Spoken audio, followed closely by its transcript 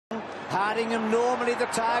Hardingham normally the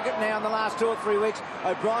target now in the last 2 or 3 weeks.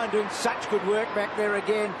 O'Brien doing such good work back there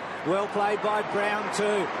again. Well played by Brown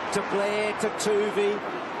too. To Blair, to Tuvey.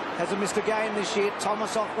 Hasn't missed a game this year.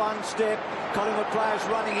 Thomas off one step. Collingwood players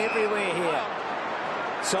running everywhere here.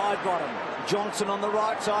 Side bottom. Johnson on the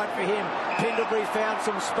right side for him. Pendlebury found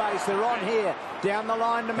some space. They're on here. Down the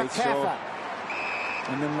line to McCaffer.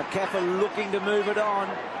 And then McCaffer looking to move it on.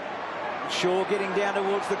 Shaw getting down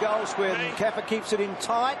towards the goal square. And McCaffer keeps it in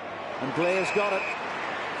tight. And Blair's got it.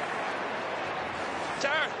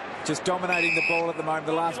 Just dominating the ball at the moment.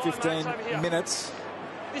 The last 15 minutes.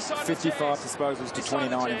 55 disposals to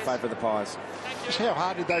 29 in favour of the Pies. Just how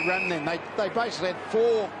hard did they run then? They basically had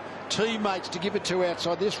 4 teammates to give it to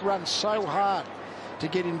outside. This runs so hard to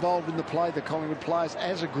get involved in the play, the Collingwood players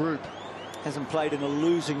as a group. Hasn't played in a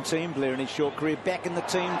losing team, Blair, in his short career. Back in the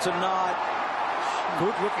team tonight.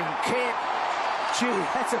 Good looking kick. Gee,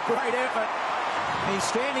 that's a great effort. He's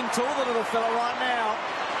standing tall, the little fella, right now.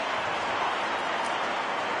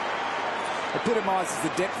 Epitomises the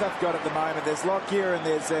depth they've got at the moment. There's Lockyer and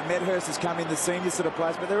there's Medhurst has come in, the senior sort of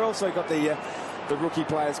players, but they've also got the rookie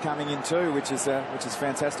players coming in too, which is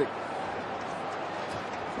fantastic.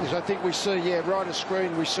 As I think we see, right of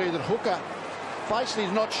screen, we see that Hooker basically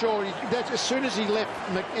is not sure. As soon as he left,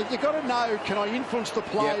 you've got to know, can I influence the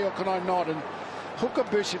play or can I not? And Hooker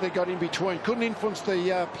basically got in between, couldn't influence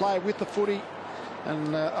the player with the footy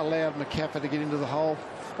and allowed McCaffer to get into the hole.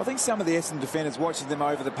 I think some of the Essendon defenders, watching them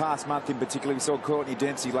over the past month in particular, we saw Courtney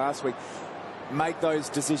Dempsey last week, make those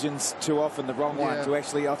decisions too often, the wrong one, to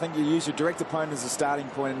actually, I think you use your direct opponent as a starting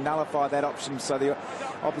point and nullify that option so the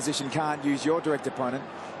opposition can't use your direct opponent.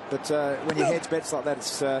 But when you hedge bets like that,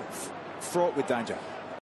 it's fraught with danger.